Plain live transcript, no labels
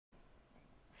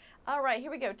All right, here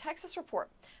we go. Texas report.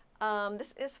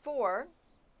 This is for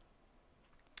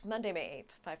Monday, May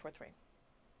 8th, 543.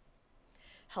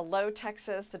 Hello,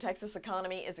 Texas. The Texas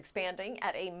economy is expanding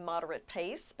at a moderate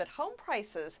pace, but home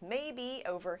prices may be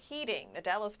overheating. The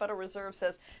Dallas Federal Reserve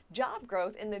says job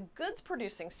growth in the goods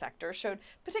producing sector showed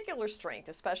particular strength,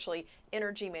 especially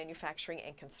energy, manufacturing,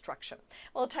 and construction.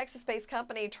 Well, a Texas based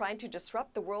company trying to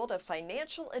disrupt the world of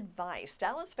financial advice,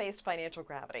 Dallas based Financial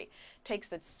Gravity, takes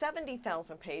the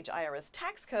 70,000 page IRS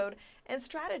tax code and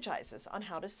strategizes on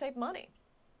how to save money.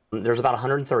 There's about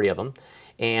 130 of them,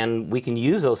 and we can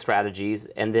use those strategies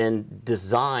and then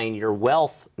design your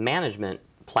wealth management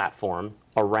platform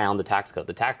around the tax code.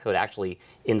 The tax code actually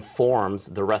informs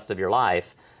the rest of your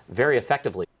life very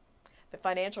effectively. The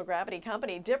Financial Gravity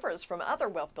Company differs from other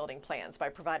wealth building plans by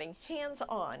providing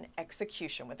hands-on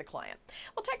execution with the client.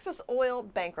 Well, Texas oil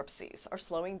bankruptcies are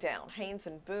slowing down. Haynes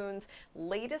and Boone's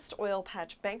latest oil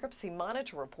patch bankruptcy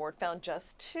monitor report found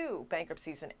just 2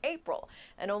 bankruptcies in April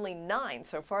and only 9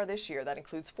 so far this year. That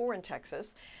includes 4 in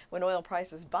Texas. When oil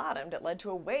prices bottomed, it led to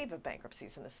a wave of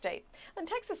bankruptcies in the state. And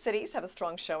Texas cities have a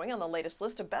strong showing on the latest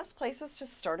list of best places to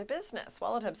start a business.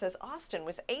 Wallet Hub says Austin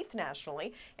was 8th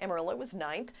nationally, Amarillo was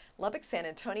 9th, Lubbock, San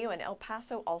Antonio, and El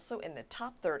Paso also in the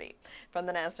top 30. From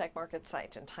the NASDAQ market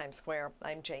site in Times Square,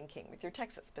 I'm Jane King with your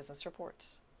Texas Business Report.